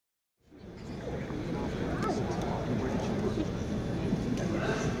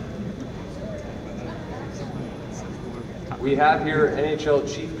We have here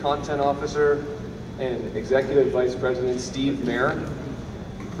NHL Chief Content Officer and Executive Vice President Steve Mayer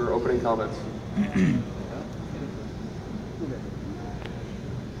for opening comments.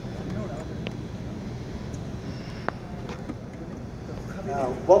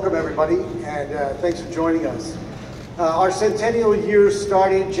 Welcome everybody, and thanks for joining us. Our centennial year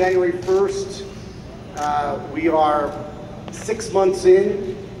started January 1st. We are 6 months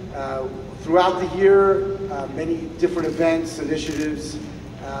in. Throughout the year, many different events, initiatives.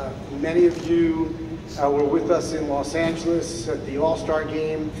 Many of you were with us in Los Angeles at the All-Star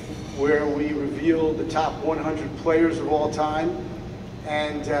Game, where we revealed the top 100 players of all time.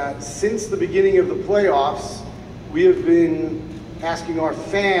 And since the beginning of the playoffs, we have been asking our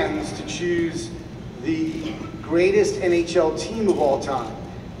fans to choose the greatest NHL team of all time.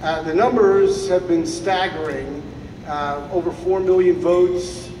 The numbers have been staggering. Over 4 million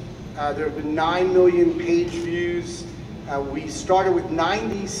votes. There have been 9 million page views. We started with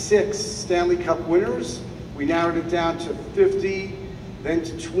 96 Stanley Cup winners. We narrowed it down to 50, then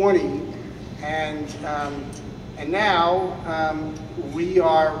to 20, and now we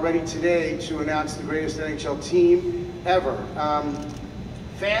are ready today to announce the greatest NHL team ever.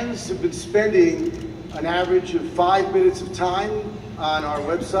 Fans have been spending an average of 5 minutes of time on our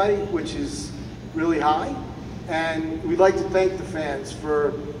website, which is really high, and we'd like to thank the fans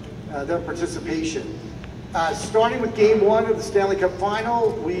for their participation. Starting with Game 1 of the Stanley Cup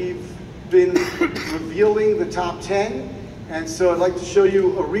Final, we've been revealing the top 10, and so I'd like to show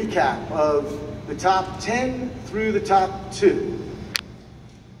you a recap of the top 10 through the top 2.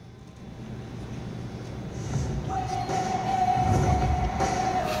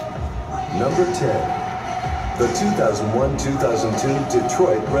 Number 10, the 2001-2002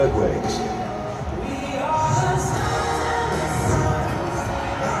 Detroit Red Wings.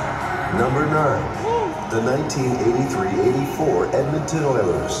 Number 9, the 1983-84 Edmonton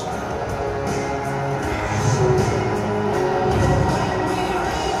Oilers.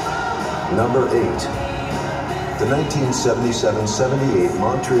 Number 8, the 1977-78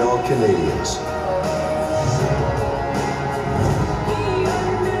 Montreal Canadiens.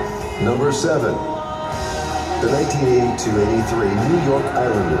 Number 7, the 1982-83 New York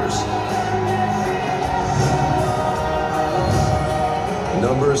Islanders.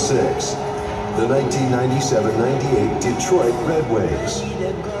 Number 6, the 1997-98 Detroit Red Wings.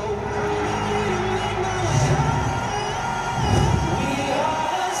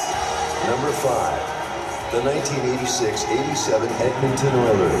 Number 5, the 1986-87 Edmonton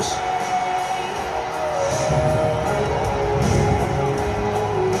Oilers.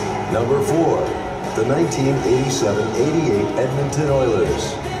 Number 4, the 1987-88 Edmonton Oilers.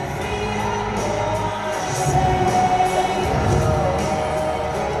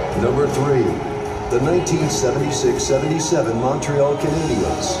 Number 3, the 1976-77 Montreal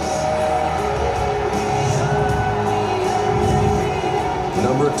Canadiens.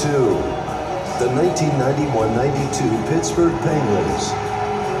 Number 2, the 1991-92 Pittsburgh Penguins.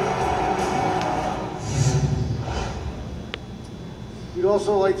 We'd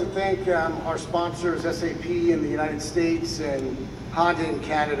also like to thank our sponsors, SAP in the United States and Honda in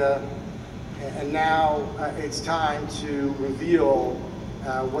Canada. And now it's time to reveal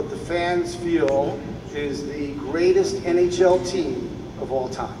what the fans feel is the greatest NHL team of all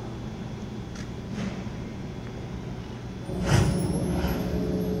time.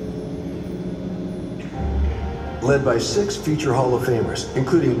 Led by 6 future Hall of Famers,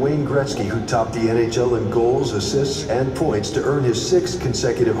 including Wayne Gretzky, who topped the NHL in goals, assists, and points to earn his 6th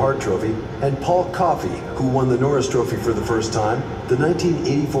consecutive Hart Trophy, and Paul Coffey, who won the Norris Trophy for the first time, the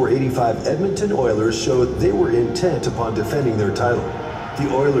 1984-85 Edmonton Oilers showed they were intent upon defending their title. The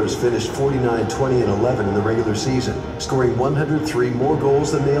Oilers finished 49-20-11 in the regular season, scoring 103 more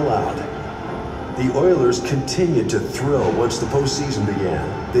goals than they allowed. The Oilers continued to thrill once the postseason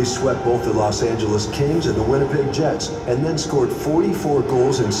began. They swept both the Los Angeles Kings and the Winnipeg Jets, and then scored 44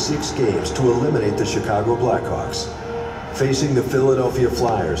 goals in 6 games to eliminate the Chicago Blackhawks. Facing the Philadelphia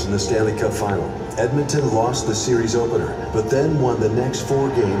Flyers in the Stanley Cup Final, Edmonton lost the series opener, but then won the next 4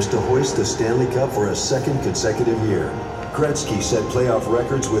 games to hoist the Stanley Cup for a 2nd consecutive year. Gretzky set playoff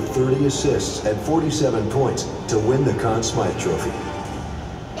records with 30 assists and 47 points to win the Conn Smythe Trophy.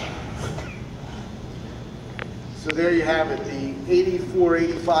 So there you have it, the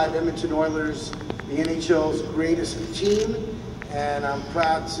 84-85 Edmonton Oilers, the NHL's greatest team, and I'm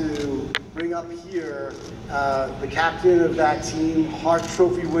proud to bring up here the captain of that team, Hart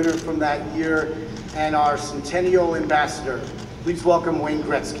Trophy winner from that year, and our Centennial Ambassador. Please welcome Wayne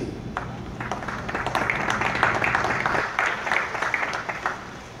Gretzky.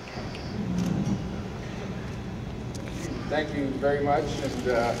 Thank you very much,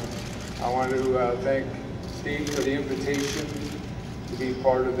 and I want to thank Steve for the invitation to be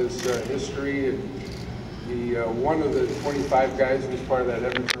part of this history and be one of the 25 guys who was part of that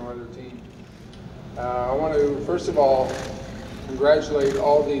Edmonton Oilers team. I want to, first of all, congratulate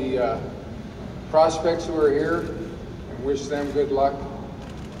all the prospects who are here and wish them good luck.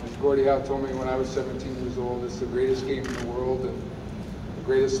 As Gordie Howe told me when I was 17 years old, it's the greatest game in the world and the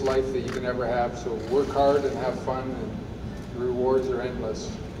greatest life that you can ever have. So work hard and have fun, and the rewards are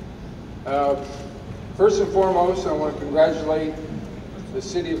endless. First and foremost, I want to congratulate the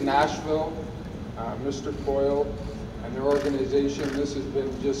city of Nashville, Mr. Coyle, and their organization. This has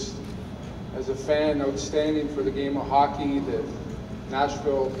been just, as a fan, outstanding for the game of hockey. That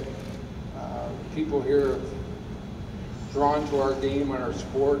Nashville people here have drawn to our game and our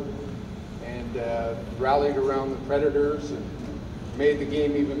sport, and rallied around the Predators and made the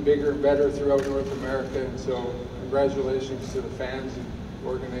game even bigger and better throughout North America. And so congratulations to the fans and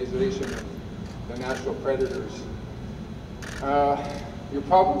organization of the Nashville Predators.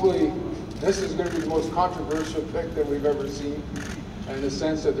 This is going to be the most controversial pick that we've ever seen, in the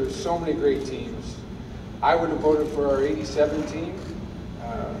sense that there's so many great teams. I would have voted for our '87 team.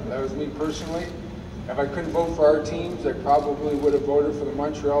 That was me personally. If I couldn't vote for our teams, I probably would have voted for the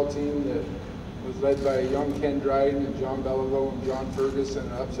Montreal team that was led by young Ken Dryden and John Beliveau and John Ferguson,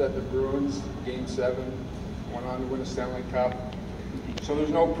 and upset the Bruins, Game 7, went on to win a Stanley Cup. So there's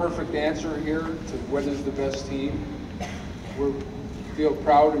no perfect answer here to what is the best team. We feel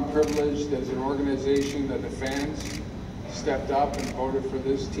proud and privileged as an organization that the fans stepped up and voted for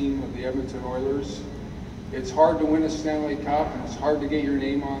this team of the Edmonton Oilers. It's hard to win a Stanley Cup, and it's hard to get your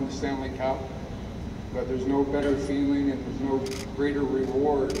name on the Stanley Cup, but there's no better feeling and there's no greater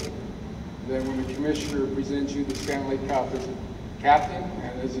reward than when the commissioner presents you the Stanley Cup as a captain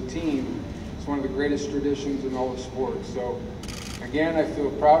and as a team. It's one of the greatest traditions in all of sports. So again, I feel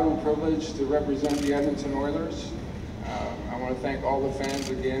proud and privileged to represent the Edmonton Oilers. I want to thank all the fans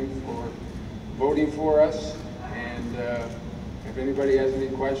again for voting for us, and if anybody has any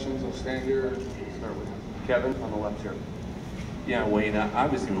questions, I'll stand here and start with them. Kevin on the left here. Yeah, Wayne,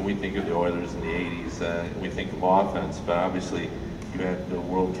 obviously when we think of the Oilers in the 80s, we think of offense, but obviously you had the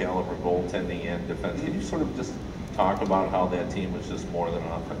world caliber goaltending and defense. Can you sort of just talk about how that team was just more than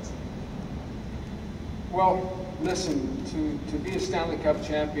offense? Well, listen, to be a Stanley Cup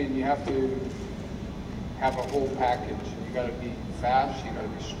champion, you have to have a whole package. You got to be fast, you got to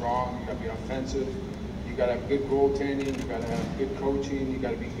be strong, you got to be offensive, you got to have good goaltending, you got to have good coaching, you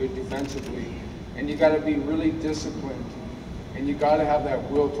got to be good defensively, and you got to be really disciplined, and you got to have that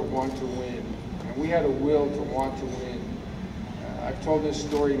will to want to win. And we had a will to want to win. I've told this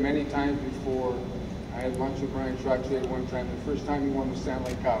story many times before. I had lunch with Brian Truxley one time, the first time he won the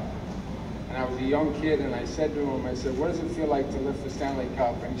Stanley Cup. And I was a young kid, and I said to him, I said, what does it feel like to lift the Stanley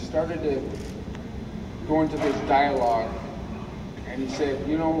Cup? And he started to go into this dialogue, and he said,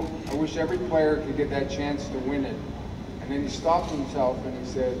 you know, I wish every player could get that chance to win it. And then he stopped himself and he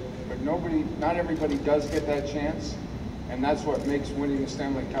said, but not everybody does get that chance, and that's what makes winning the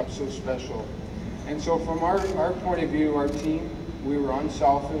Stanley Cup so special. And so from our point of view, our team, we were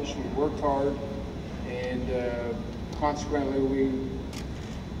unselfish, we worked hard, and consequently we were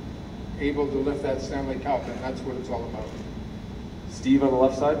able to lift that Stanley Cup, and that's what it's all about. Steve on the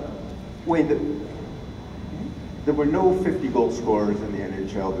left side. Wayne, there were no 50-goal scorers in the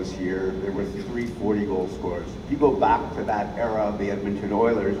NHL this year. There were 3 40-goal scorers. If you go back to that era of the Edmonton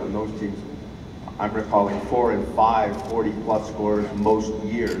Oilers, on those teams, I'm recalling 4 and 5 40-plus scorers most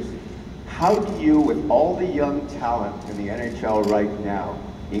years. How do you, with all the young talent in the NHL right now,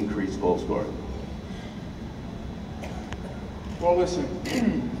 increase goal scoring? Well, listen,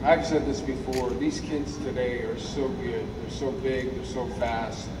 I've said this before. These kids today are so good. They're so big. They're so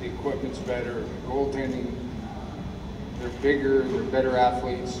fast. The equipment's better. Goaltending, they're bigger. They're better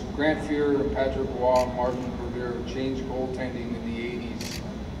athletes. Grant Fuhr and Patrick Roy and Martin Brodeur changed goaltending in the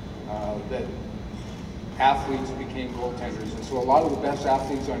 80s. That athletes became goaltenders. And so a lot of the best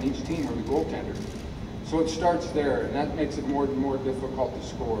athletes on each team are the goaltenders. So it starts there, and that makes it more and more difficult to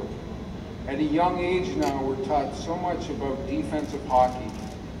score. At a young age now, we're taught so much about defensive hockey.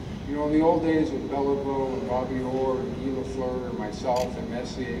 You know, in the old days with Beliveau and Bobby Orr and Guy Lafleur and myself and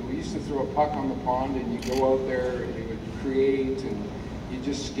Messier, we used to throw a puck on the pond and you go out there and you would create and you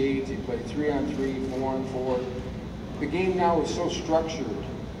just skate, you play 3-on-3, 4-on-4. The game now is so structured.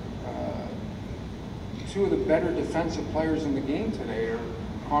 2 of the better defensive players in the game today are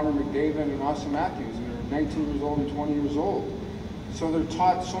Connor McDavid and Austin Matthews, and they're 19 years old and 20 years old. So they're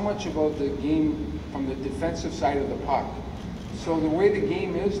taught so much about the game from the defensive side of the puck. So the way the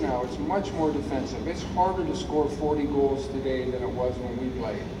game is now, it's much more defensive. It's harder to score 40 goals today than it was when we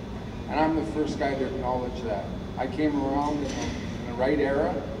played. And I'm the first guy to acknowledge that. I came around in the right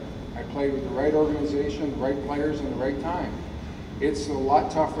era. I played with the right organization, the right players, and the right time. It's a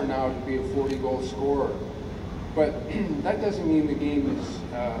lot tougher now to be a 40-goal scorer. But that doesn't mean the game is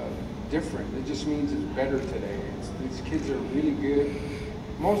different. It just means it's better today. These kids are really good.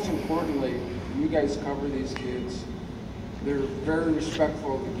 Most importantly, you guys cover these kids. They're very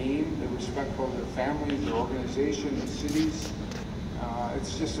respectful of the game. They're respectful of their families, their organization, their cities.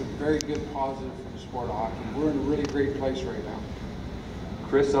 It's just a very good positive for the sport of hockey. We're in a really great place right now.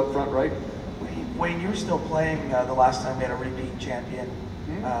 Chris, up front right. Wayne, you were still playing the last time we had a repeat champion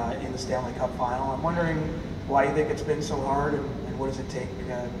in the Stanley Cup final. I'm wondering why you think it's been so hard, and what does it take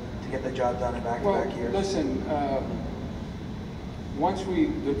to get the job done in back-to-back years? Listen, once we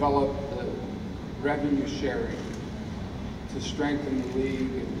developed the revenue sharing to strengthen the league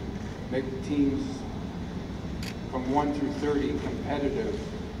and make the teams from 1 through 30 competitive,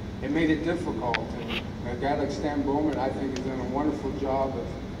 it made it difficult. And a guy like Stan Bowman, I think, has done a wonderful job of,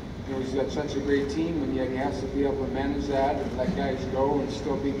 he's got such a great team, and yet he has to be able to manage that and let guys go and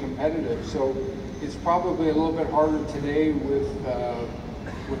still be competitive. So it's probably a little bit harder today with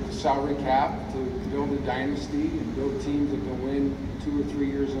the salary cap to build a dynasty and build teams that can win 2 or 3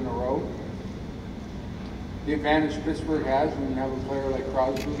 years in a row. The advantage Pittsburgh has when you have a player like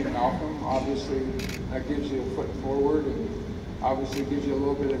Crosby and Malcolm, obviously that gives you a foot forward and obviously gives you a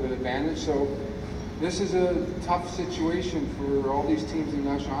little bit of an advantage. So this is a tough situation for all these teams in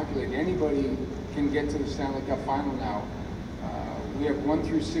the National Hockey League. Anybody can get to the Stanley Cup final now. We have 1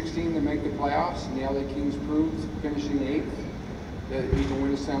 through 16 to make the playoffs, and the LA Kings proved, finishing 8th, that you can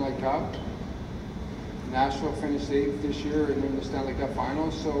win the Stanley Cup. Nashville finished 8th this year and in the Stanley Cup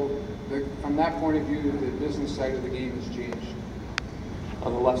Finals. So from that point of view, the business side of the game has changed.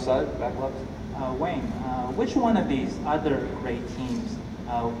 On the left side, back left. Wayne, which one of these other great teams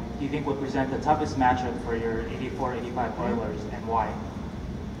do you think would present the toughest matchup for your 84-85 Oilers, and why?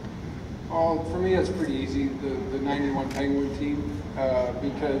 Well, for me, it's pretty easy, the 91 Penguin team,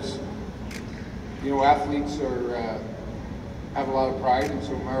 because, athletes have a lot of pride, and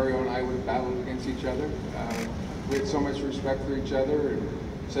so Mario and I would have battled against each other. We had so much respect for each other, and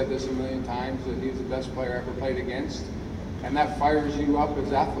said this a million times, that he's the best player I ever played against. And that fires you up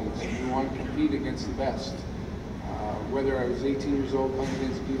as athletes, and you want to compete against the best. Whether I was 18 years old playing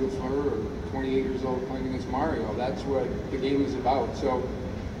against Guy Lafleur or 28 years old playing against Mario, that's what the game is about. So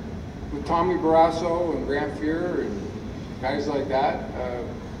with Tommy Barrasso and Grant Fuhr and guys like that,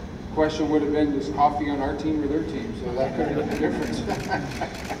 question would have been, does Coffee on our team or their team? So that could have been the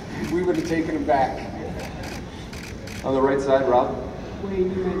difference. We would have taken him back. On the right side, Rob.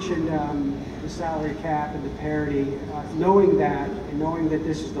 Wayne, you mentioned the salary cap and the parity. Knowing that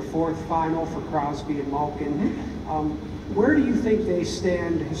this is the 4th final for Crosby and Malkin, where do you think they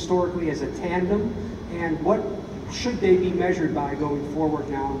stand historically as a tandem, and what should they be measured by going forward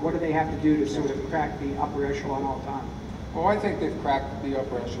now? What do they have to do to sort of crack the upper echelon all time? Well, I think they've cracked the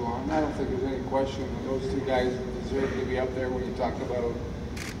upper echelon. I don't think there's any question that those two guys deserve to be up there when you talk about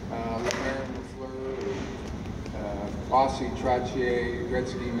Lemaire and Lafleur, Bossy, Trottier,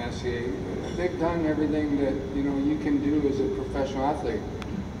 Gretzky, Messier. They've done everything that you can do as a professional athlete.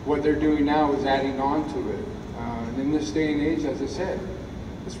 What they're doing now is adding on to it. And in this day and age, as I said,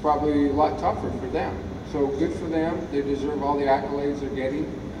 it's probably a lot tougher for them. So good for them. They deserve all the accolades they're getting.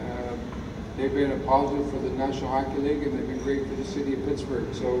 They've been a positive for the National Hockey League, and they've been great for the city of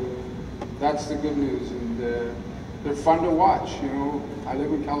Pittsburgh. So that's the good news, and they're fun to watch. I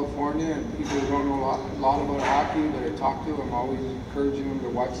live in California, and people who don't know a lot about hockey that I talk to, I'm always encouraging them to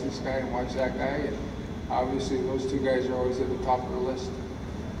watch this guy and watch that guy. And obviously, those two guys are always at the top of the list.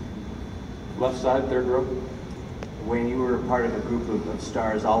 Left side, third row. Wayne, you were part of a group of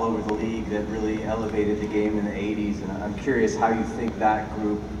stars all over the league that really elevated the game in the 80s, and I'm curious how you think that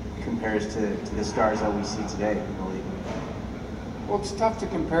group compares to the stars that we see today in the league. Well, it's tough to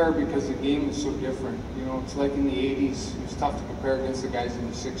compare because the game is so different. It's like in the 80s, it was tough to compare against the guys in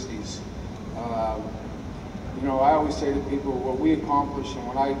the 60s. I always say to people, what we accomplished and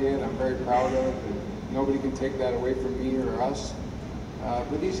what I did, I'm very proud of, and nobody can take that away from me or us.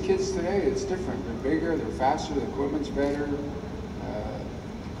 But these kids today, it's different. They're bigger, they're faster, the equipment's better,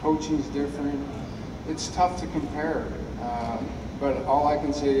 coaching's different. It's tough to compare. But all I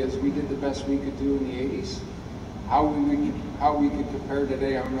can say is we did the best we could do in the 80s. How we could compare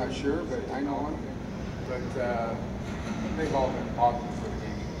today, I'm not sure, but I know one. But they've all been positive for the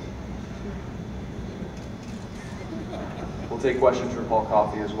game. We'll take questions from Paul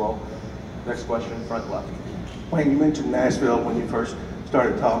Coffey as well. Next question, front left. Wayne, you mentioned Nashville when you first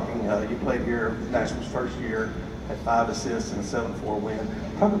started talking. You played here Nashville's first year, had 5 assists and a 7-4 win.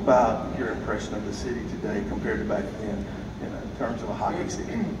 Talk about your impression of the city today compared to back then in terms of a hockey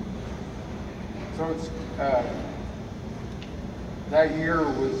city. So it's, that year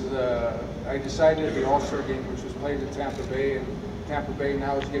was, I decided the All-Star game, which was played in Tampa Bay, and Tampa Bay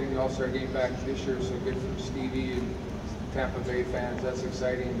now is getting the All-Star game back this year, so good for Stevie and Tampa Bay fans. That's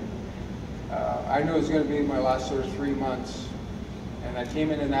exciting. I knew it was going to be my last sort of 3 months, and I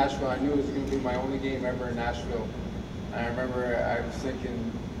came into Nashville. I knew it was going to be my only game ever in Nashville. And I remember I was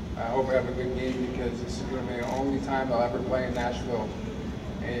thinking, I hope I have a good game because this is going to be the only time I'll ever play in Nashville.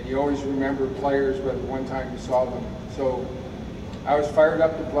 And you always remember players, but one time you saw them. So I was fired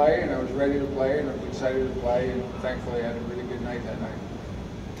up to play, and I was ready to play, and I was excited to play, and thankfully I had a really good night that night.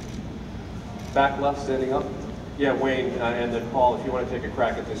 Back left, standing up. Yeah, Wayne, and then Paul, if you want to take a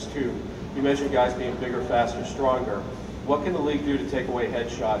crack at this too. You mentioned guys being bigger, faster, stronger. What can the league do to take away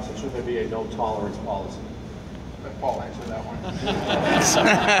headshots, and should there be a no-tolerance policy? Let Paul answer that one.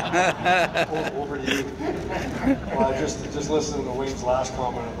 Over to you. Well, just listening to Wayne's last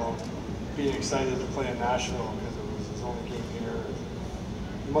comment about being excited to play in Nashville because it was his only game here.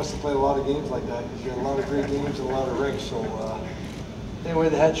 You must have played a lot of games like that because you had a lot of great games and a lot of rinks. So anyway,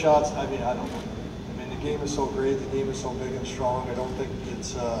 the headshots, I mean, I don't know. I mean, the game is so great, the game is so big and strong. I don't think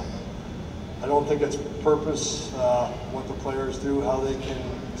it's purpose what the players do, how they can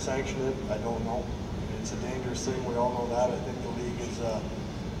sanction it. I don't know. It's a dangerous thing. We all know that. I think the league is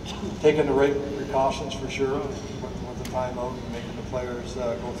taking the right precautions for sure with the timeout and making the players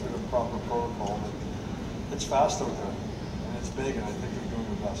go through the proper protocol. But it's fast out there, and it's big, and I think they're doing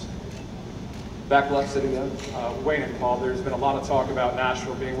their best. Back left, sitting down. Wayne and Paul, there's been a lot of talk about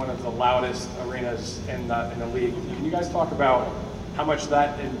Nashville being one of the loudest arenas in the league. Can you guys talk about how much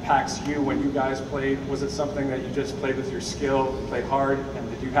that impacts you when you guys played? Was it something that you just played with your skill, played hard, and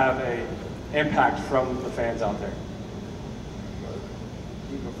did you have a impact from the fans out there?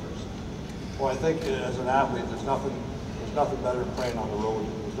 You go first. Well, I think as an athlete, there's nothing better than playing on the road.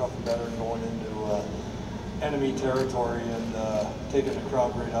 There's nothing better than going into enemy territory and taking the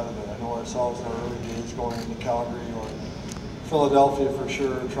crowd right out of it. I know ourselves in our early days going into Calgary or Philadelphia for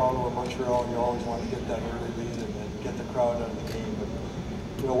sure, Toronto or Montreal, you always want to get that early lead and get the crowd out of the game. But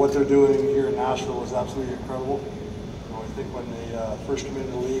you know what they're doing here in Nashville is absolutely incredible. I think when they first came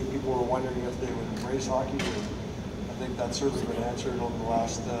into the league, people were wondering if they would embrace hockey. I think that's certainly been answered over the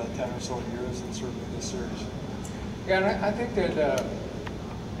last 10 or so years, and certainly this series. Yeah, and I think that,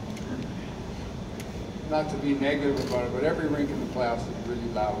 not to be negative about it, but every rink in the playoffs is really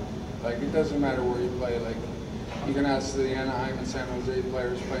loud. Like, it doesn't matter where you play. Like, you can ask the Anaheim and San Jose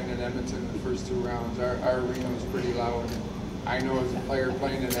players playing in Edmonton in the first 2 rounds. Our arena was pretty loud. I know as a player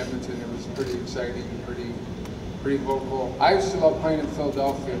playing in Edmonton, it was pretty exciting and pretty vocal. I used to love playing in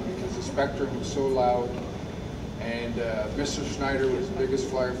Philadelphia because the Spectrum was so loud, and Mr. Schneider was the biggest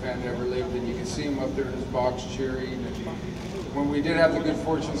Flyer fan that ever lived, and you could see him up there in his box cheering. And when we did have the good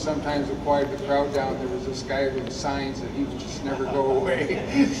fortune sometimes to quiet the crowd down, there was this guy with signs that he would just never go away.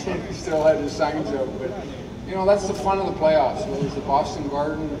 He still had his signs up, but you know, that's the fun of the playoffs. Whether it's the Boston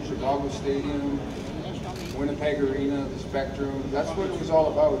Garden, or Chicago Stadium, Winnipeg Arena, the Spectrum, that's what it was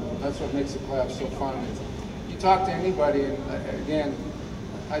all about. That's what makes the playoffs so fun. Talk to anybody, and again,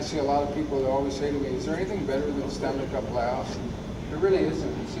 I see a lot of people that always say to me, is there anything better than the Stanley Cup playoffs? And there really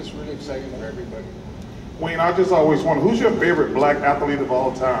isn't. It's just really exciting for everybody. Wayne, I just always wonder, who's your favorite black athlete of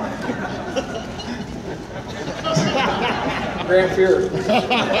all time? Grant Fuhr.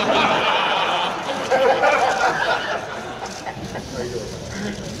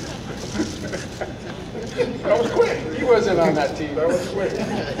 That was quick. He wasn't on that team. That was quick.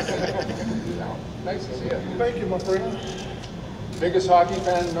 Nice to see you. Thank you, my friend. Biggest hockey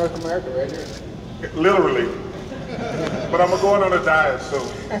fan in North America right here. Literally. But I'm going on a diet, so.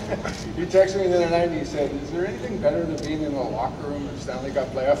 You texted me the other night and you said, is there anything better than being in the locker room in a Stanley Cup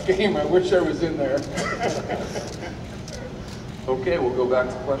playoff game? I wish I was in there. Okay, we'll go back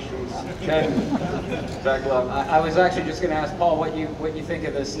to questions. Ken, back left. I was actually just going to ask Paul what you think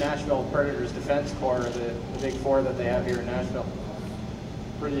of this Nashville Predators defense core, the big 4 that they have here in Nashville.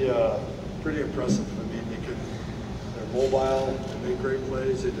 Pretty impressive. I mean, they're mobile, they make great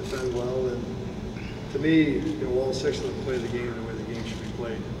plays, they defend well, and to me, you know, all 6 of them play the game the way the game should be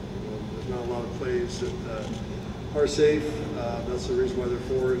played. You know, there's not a lot of plays that are safe. That's the reason why they're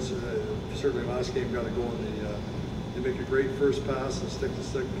forwards. Certainly, last game got a goal, and they make a great first pass and stick to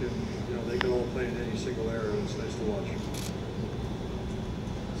stick, and you know they can all play in any single area. It's nice to watch.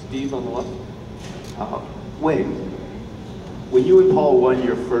 Steve on the left. Wayne, when you and Paul won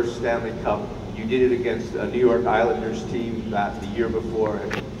your first Stanley Cup, You did it against a New York Islanders team that the year before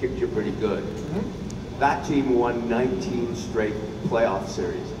had kicked you pretty good. That team won 19 straight playoff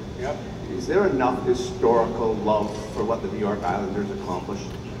series. Yep. Is there enough historical love for what the New York Islanders accomplished?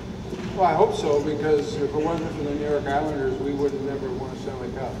 Well, I hope so, because if it wasn't for the New York Islanders, we would have never won a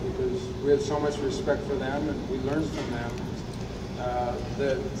Stanley Cup, because we had so much respect for them and we learned from them.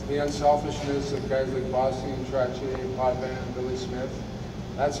 The unselfishness of guys like Bossy and Trottier, Potvin, and Billy Smith,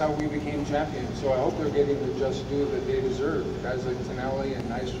 that's how we became champions. So I hope they're getting the just due that they deserve. Guys like Tonelli and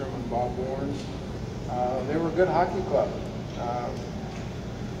Nystrom and Bob Bourne, they were a good hockey club.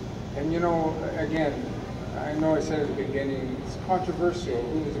 And you know, again, I know I said at the beginning, it's controversial.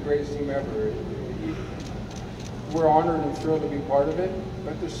 Who was the greatest team ever? We're honored and thrilled to be part of it,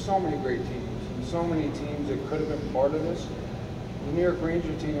 but there's so many great teams, and so many teams that could have been part of this. The New York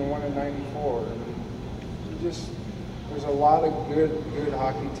Ranger team won in '94. And there's a lot of good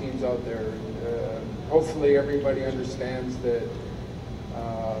hockey teams out there. Hopefully everybody understands that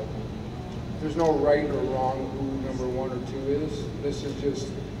there's no right or wrong who number 1 or 2 is. This is just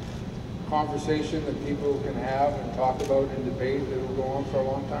conversation that people can have and talk about and debate that will go on for a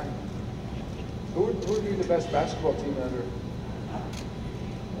long time. Who would be the best basketball team ever?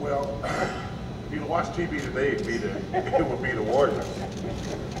 Well, if you watch TV today, it would be the Warriors.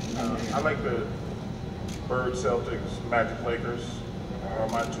 I like the Birds, Celtics, Magic, Lakers are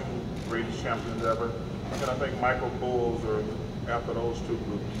my 2 greatest champions ever. And I think Michael Bulls are after those 2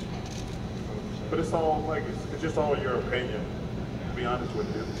 groups. But it's all like, it's just all your opinion, to be honest with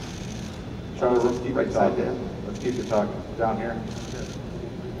you. Charles, let's keep it talking. Let's keep the talk down here.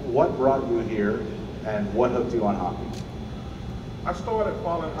 What brought you here, and what hooked you on hockey? I started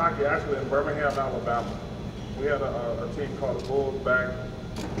following hockey actually in Birmingham, Alabama. We had a team called the Bulls back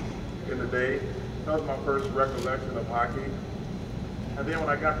in the day. That was my first recollection of hockey. And then when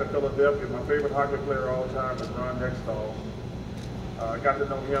I got to Philadelphia, my favorite hockey player all the time was Ron Hextall. I got to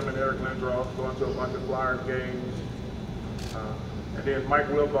know him and Eric Lindros, going to a bunch of Flyers games. And then Mike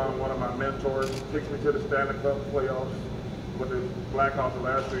Wilbon, one of my mentors, takes me to the Stanley Cup playoffs with the Blackhawks the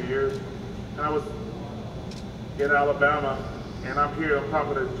last 3 years. And I was in Alabama, and I'm here on top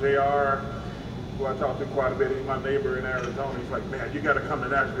of the JR, who I talk to quite a bit. He's my neighbor in Arizona. He's like, man, you got to come to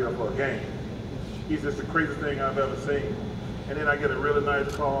Nashville for a game. He's just the craziest thing I've ever seen. And then I get a really nice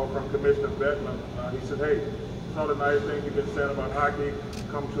call from Commissioner Bettman. He said, hey, saw the nice things you've been saying about hockey,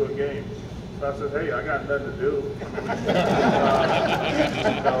 come to a game. So I said, hey, I got nothing to do.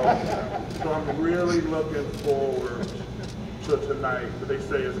 So I'm really looking forward to tonight. But they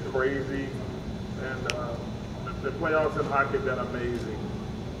say it's crazy. And the playoffs in hockey have been amazing.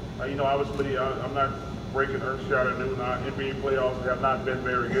 You know, obviously, I'm not breaking earth-shattering news. NBA playoffs have not been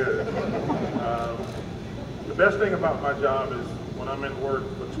very good. The best thing about my job is when I'm in work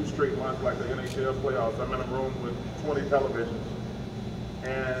for 2 straight months, like the NHL playoffs, I'm in a room with 20 televisions.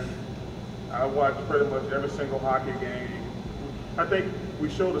 And I watch pretty much every single hockey game. I think we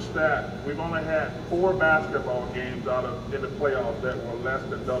showed a stat. We've only had 4 basketball games in the playoffs that were less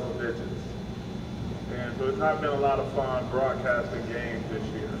than double digits. And so it's not been a lot of fun broadcasting games this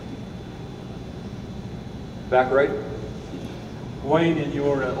year. Back right. Wayne, in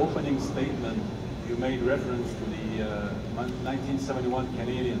your opening statement, you made reference to the 1971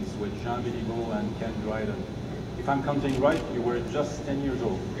 Canadiens with Jean Béliveau and Ken Dryden. If I'm counting right, you were just 10 years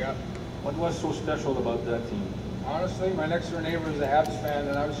old. Yeah. What was so special about that team? Honestly, my next door neighbor was a Habs fan,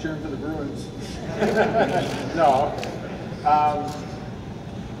 and I was cheering for the Bruins. No.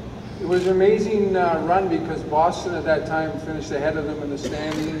 It was an amazing run because Boston at that time finished ahead of them in the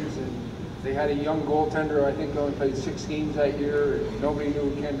standings, and they had a young goaltender. I think only played 6 games that year, and nobody knew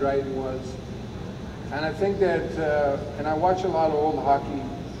who Ken Dryden was. And I think that, and I watch a lot of old hockey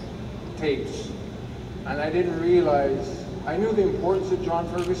tapes, and I didn't realize, I knew the importance of John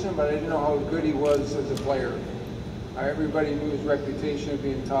Ferguson, but I didn't know how good he was as a player. Everybody knew his reputation of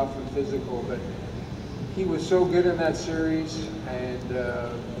being tough and physical, but he was so good in that series, and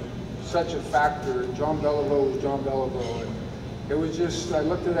such a factor. John Beliveau was John Beliveau. And it was just, I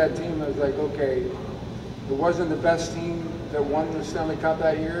looked at that team and I was like, okay, it wasn't the best team that won the Stanley Cup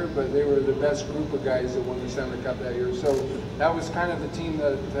that year, but they were the best group of guys that won the Stanley Cup that year. So that was kind of the team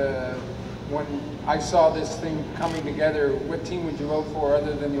that, when I saw this thing coming together, what team would you vote for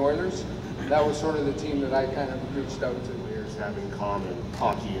other than the Oilers? That was sort of the team that I kind of reached out to. Players have in common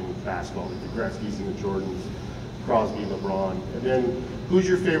hockey and basketball, like the Gretzkys and the Jordans, Crosby, LeBron. And then, who's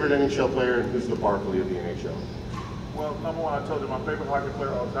your favorite NHL player and who's the Barkley of the NHL? Well, number one, I told you my favorite hockey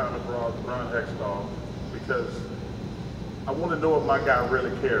player all the time is Ron Hextall, because I want to know if my guy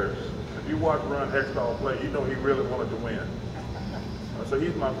really cares. If you watch Ron Hextall play, you know he really wanted to win. so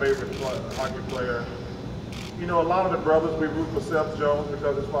he's my favorite hockey player. You know, a lot of the brothers, we root for Seth Jones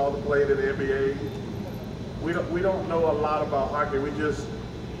because his father played in the NBA. We don't know a lot about hockey. We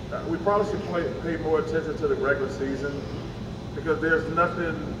probably should pay more attention to the regular season because there's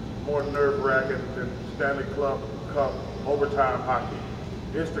nothing more nerve-wracking than Stanley Cup overtime hockey.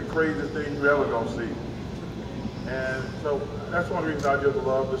 It's the craziest thing you're ever gonna see. And so that's one reason I just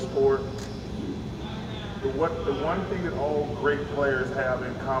love the sport. The one thing that all great players have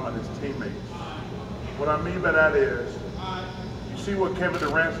in common is teammates. What I mean by that is, you see what Kevin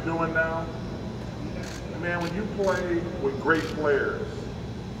Durant's doing now? Man, when you play with great players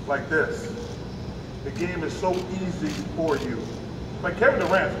like this, the game is so easy for you. Like Kevin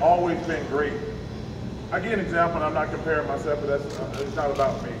Durant's always been great. I give an example, and I'm not comparing myself, but it's not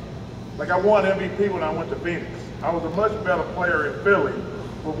about me. Like I won MVP when I went to Phoenix. I was a much better player in Philly,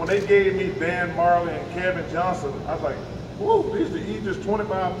 but when they gave me Dan Marley and Kevin Johnson, I was like, whoa, these are the easiest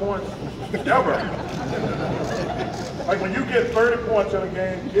 25 points ever. Like when you get 30 points in a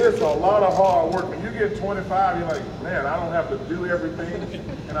game, it's a lot of hard work. When you get 25, you're like, man, I don't have to do everything.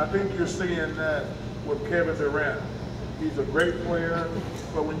 And I think you're seeing that with Kevin Durant. He's a great player,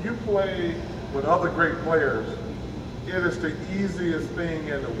 but when you play with other great players, it is the easiest thing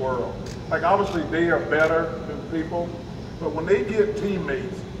in the world. Like obviously they are better than people, but when they get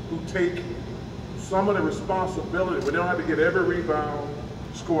teammates who take some of the responsibility, where they don't have to get every rebound,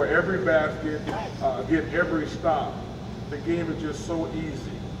 score every basket, get every stop, the game is just so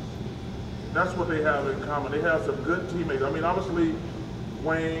easy. That's what they have in common. They have some good teammates. I mean, obviously,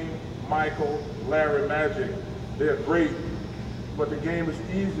 Wayne, Michael, Larry, Magic, they're great, but the game is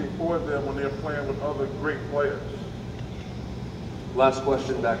easy for them when they're playing with other great players. Last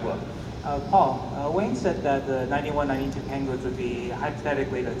question, back left. Paul, Wayne said that the 91-92 Penguins would be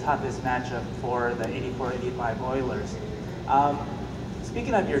hypothetically the toughest matchup for the 84-85 Oilers.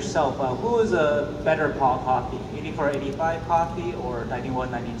 Speaking of yourself, who is a better Paul Coffey, 84-85 Coffey or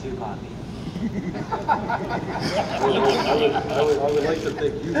 91-92 Coffey? I would like to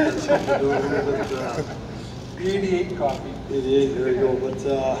think you had something to do with the 88 Coffey. 88, there you go. But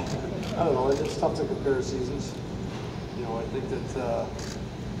I don't know, it's tough to compare seasons. You know, I think that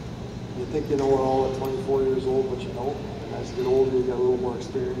you think you know it all at 24 years old, but you don't. And as you get older, you get a little more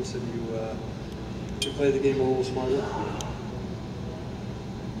experience and you play the game a little smarter.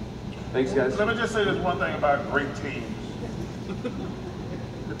 Thanks, guys. Let me just say this one thing about great teams.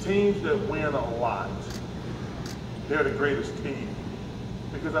 The teams that win a lot, they're the greatest team.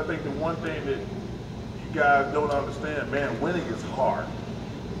 Because I think the one thing that you guys don't understand, man, winning is hard.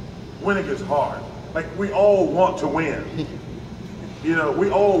 Winning is hard. Like, we all want to win. You know, we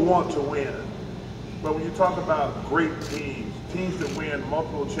all want to win. But when you talk about great teams, teams that win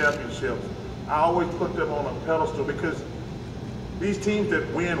multiple championships, I always put them on a pedestal because these teams that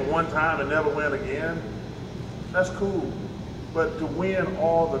win one time and never win again, that's cool. But to win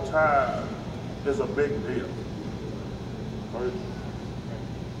all the time is a big deal. All right.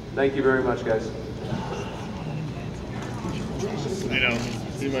 Thank you very much, guys. I know.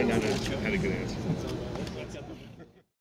 You might not have had a good answer.